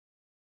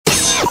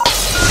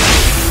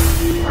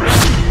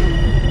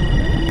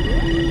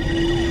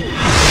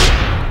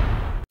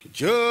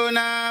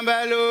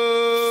Jonambalo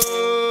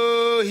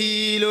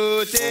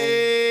hilote,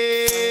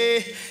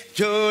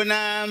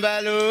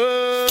 Jonambalo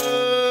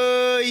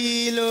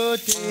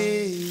hilote.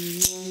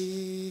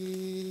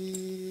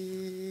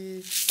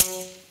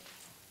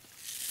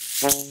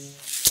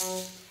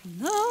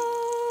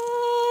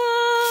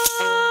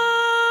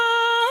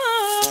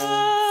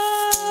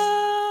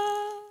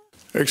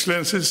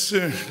 Excellencies,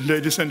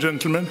 ladies and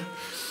gentlemen,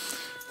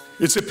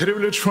 it's a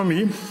privilege for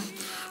me,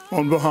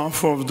 on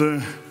behalf of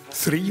the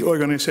 3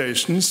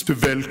 organizations, to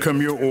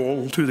welcome you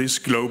all to this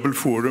global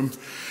forum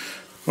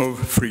of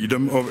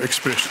freedom of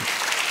expression.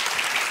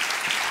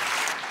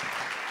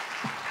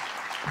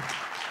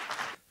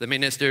 The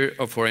Minister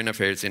of Foreign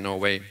Affairs in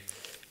Norway,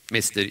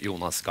 Mr.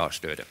 Jonas Gahr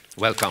Støre.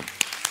 Welcome.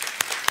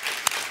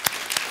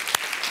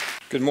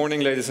 Good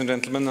morning, ladies and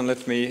gentlemen, and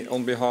let me,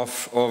 on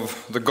behalf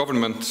of the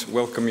government,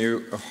 welcome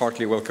you, a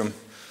heartily welcome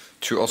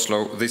to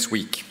Oslo this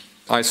week.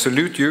 I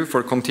salute you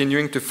for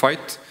continuing to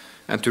fight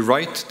and to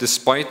write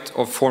despite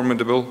of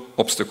formidable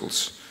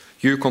obstacles.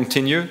 You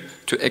continue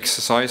to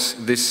exercise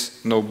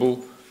this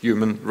noble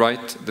human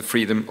right, the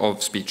freedom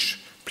of speech.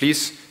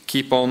 Please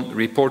keep on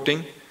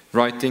reporting,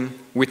 writing,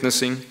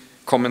 witnessing,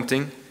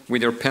 commenting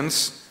with your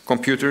pens,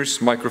 computers,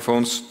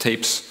 microphones,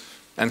 tapes,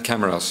 and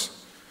cameras.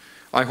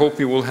 I hope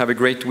you will have a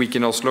great week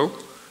in Oslo.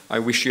 I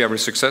wish you every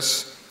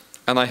success,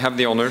 and I have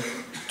the honor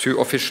to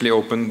officially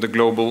open the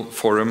Global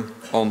Forum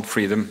on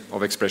Freedom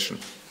of Expression.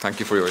 Thank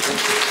you for your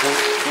attention.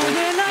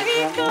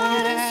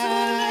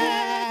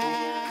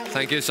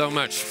 Thank you so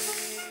much.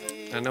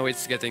 I know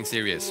it's getting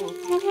serious.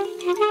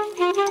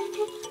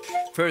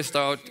 First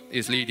out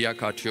is Lydia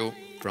Cacho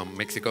from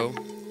Mexico.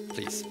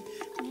 Please.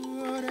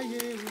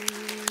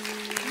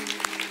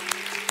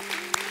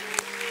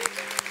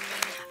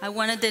 I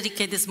want to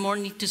dedicate this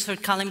morning to Sir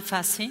Callum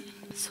Fassi,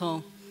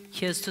 so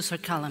here's to Sir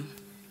Callum.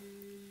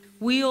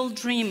 We all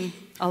dream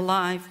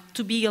alive,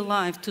 to be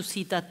alive, to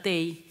see that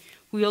day.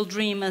 We all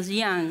dream as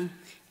young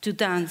to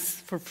dance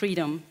for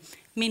freedom.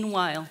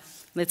 Meanwhile,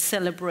 let's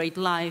celebrate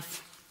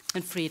life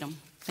and freedom.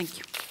 Thank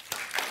you.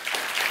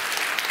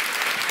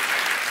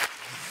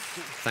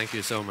 Thank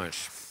you so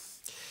much.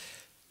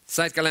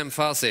 Sir Callum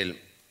Fassi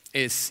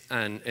is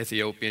an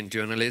Ethiopian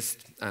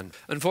journalist, and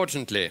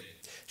unfortunately,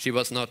 she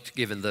was not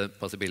given the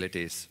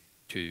possibilities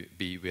to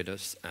be with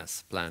us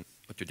as planned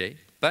today,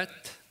 but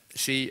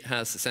she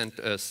has sent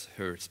us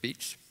her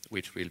speech,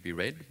 which will be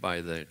read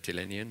by the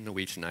Chilean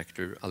Norwegian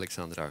actor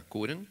Alexandra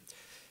Koren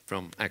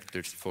from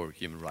Actors for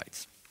Human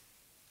Rights.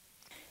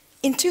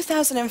 In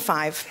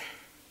 2005,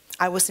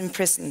 I was in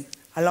prison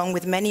along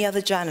with many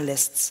other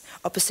journalists,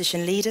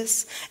 opposition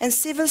leaders, and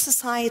civil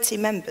society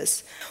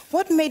members.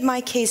 What made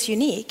my case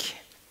unique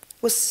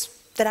was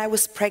that I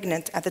was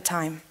pregnant at the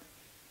time.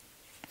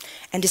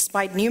 And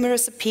despite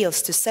numerous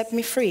appeals to set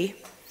me free,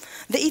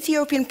 the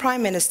Ethiopian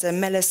Prime Minister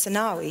Meles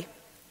Zenawi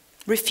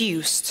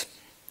refused,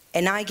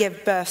 and I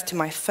gave birth to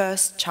my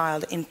first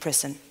child in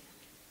prison.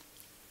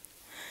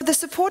 The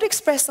support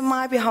expressed on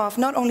my behalf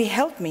not only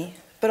helped me,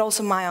 but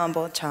also my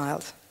unborn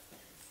child.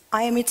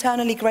 I am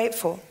eternally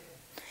grateful.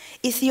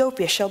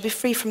 Ethiopia shall be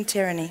free from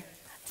tyranny.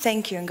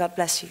 Thank you, and God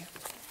bless you.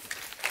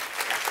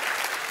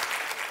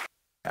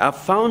 I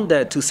found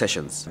 2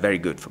 sessions very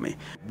good for me.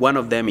 One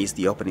of them is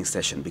the opening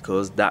session,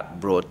 because that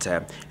brought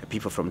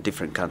people from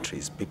different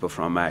countries, people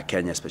from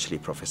Kenya, especially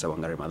Professor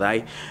Wangari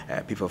Maathai,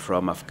 people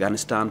from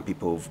Afghanistan,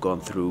 people who've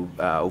gone through,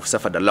 who've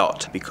suffered a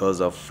lot because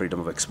of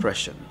freedom of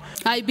expression.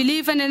 I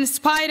believe in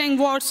inspiring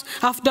words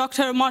of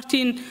Dr.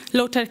 Martin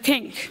Luther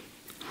King.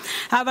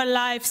 Our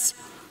lives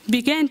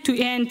begin to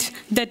end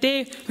the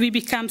day we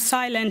become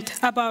silent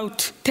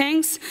about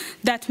things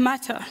that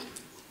matter.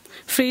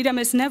 Freedom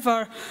is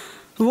never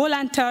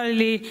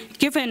voluntarily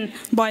given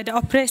by the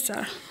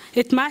oppressor.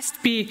 It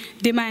must be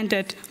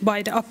demanded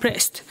by the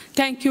oppressed.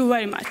 Thank you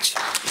very much.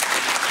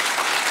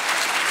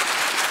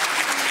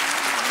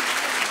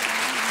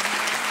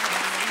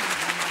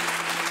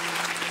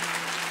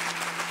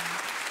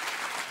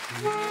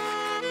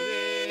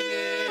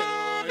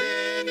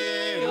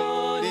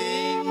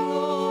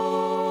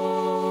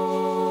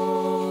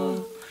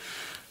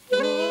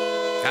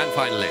 And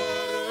finally,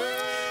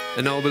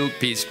 a Nobel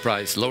Peace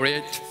Prize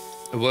laureate,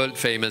 a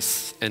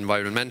world-famous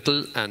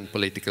environmental and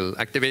political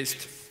activist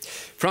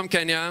from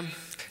Kenya.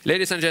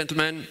 Ladies and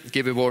gentlemen,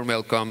 give a warm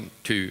welcome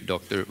to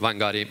Dr.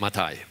 Wangari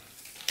Maathai.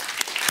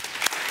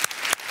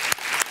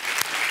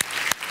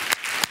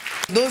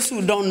 Those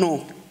who don't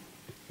know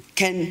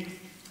can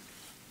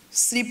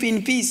sleep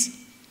in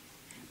peace,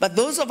 but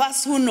those of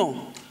us who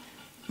know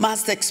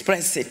must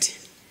express it.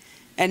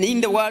 And in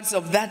the words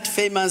of that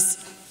famous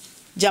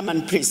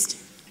German priest,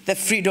 the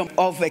freedom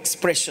of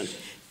expression,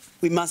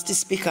 we must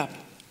speak up,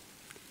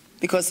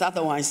 because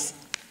otherwise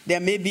there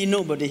may be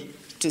nobody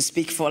to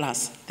speak for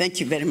us. Thank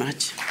you very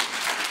much.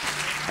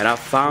 And I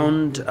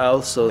found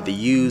also the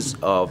use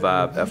of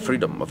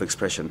freedom of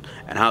expression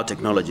and how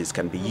technologies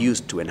can be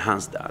used to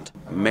enhance that.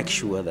 Make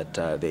sure that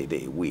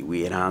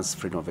we enhance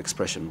freedom of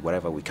expression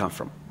wherever we come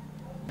from.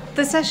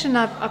 The session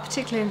I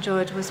particularly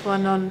enjoyed was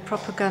one on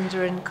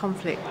propaganda in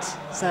conflict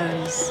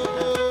zones.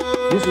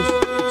 This is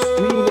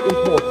extremely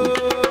important.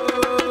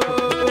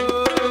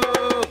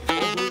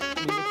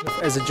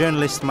 As a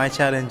journalist, my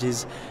challenge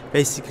is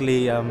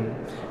basically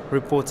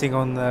reporting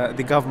on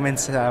the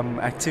government's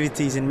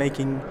activities in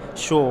making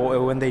sure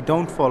when they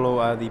don't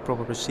follow the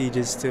proper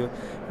procedures to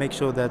make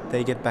sure that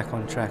they get back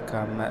on track.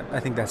 I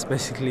think that's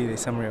basically the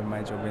summary of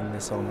my job in the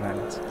Solomon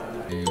Islands.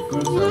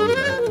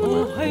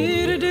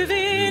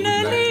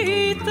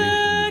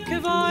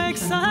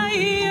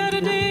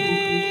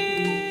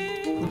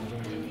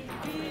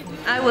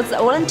 I was a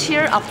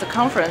volunteer of the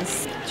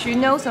conference to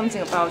know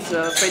something about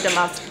freedom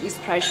of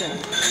expression.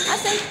 I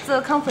think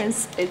the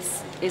conference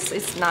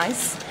is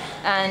nice,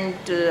 and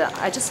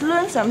I just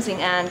learned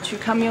something and to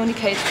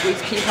communicate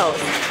with people.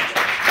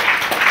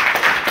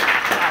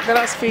 The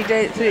last 3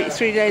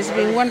 days have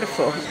been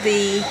wonderful.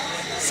 The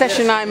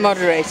session I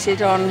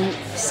moderated on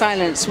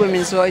Silence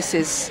Women's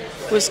Voices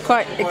was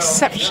quite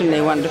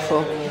exceptionally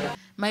wonderful.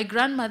 My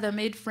grandmother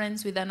made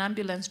friends with an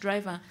ambulance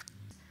driver.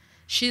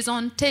 She's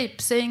on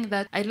tape saying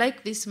that I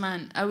like this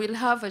man. I will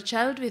have a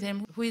child with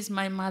him who is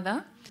my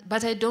mother,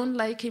 but I don't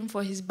like him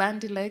for his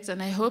bandy legs,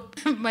 and I hope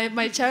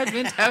my child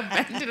won't have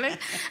bandy legs.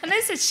 And I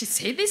said, she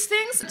said these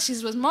things? She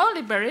was more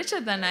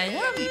liberated than I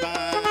am.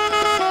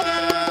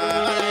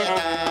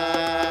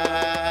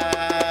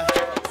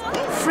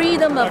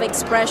 Freedom of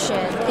expression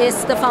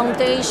is the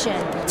foundation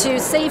to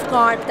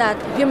safeguard that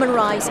human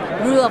rights,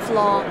 rule of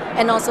law,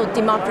 and also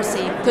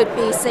democracy could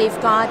be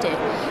safeguarded.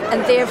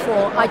 And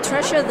therefore, I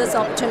treasure this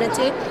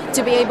opportunity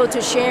to be able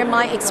to share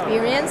my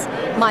experience,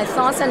 my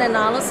thoughts and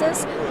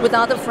analysis with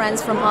other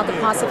friends from other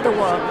parts of the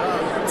world.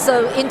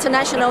 So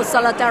international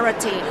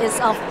solidarity is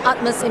of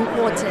utmost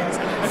importance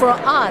for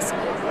us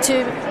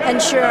to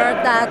ensure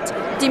that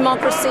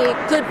democracy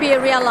could be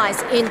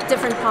realized in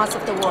different parts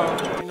of the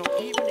world.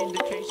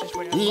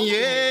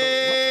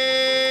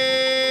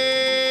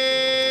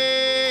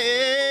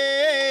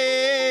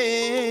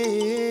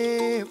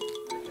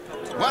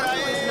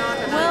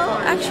 Well,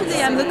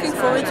 actually, I'm looking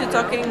forward to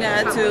talking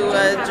to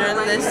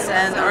journalists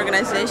and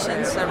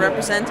organizations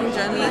representing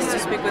journalists, to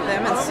speak with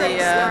them and see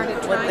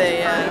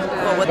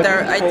what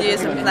their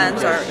ideas and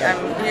plans are.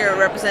 I'm here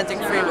representing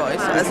Free Voice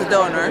as a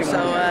donor, so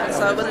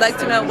I would like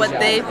to know what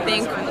they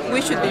think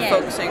we should be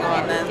focusing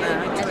on, and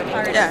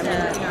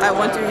I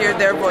want to hear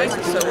their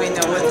voices so we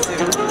know what to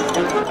do.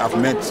 I've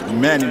met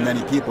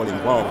many people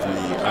involved,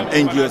 and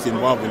NGOs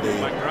involved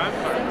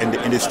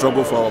in the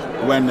struggle for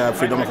when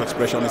freedom of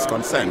expression is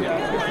concerned.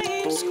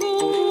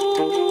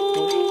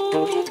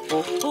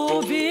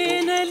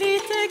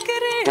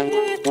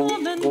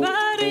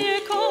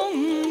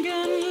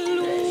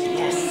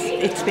 Yes,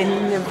 it's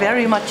been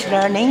very much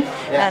learning,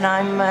 and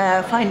I'm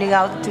finding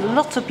out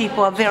lots of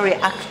people are very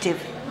active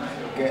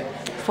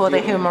for the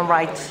human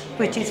rights,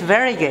 which is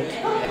very good.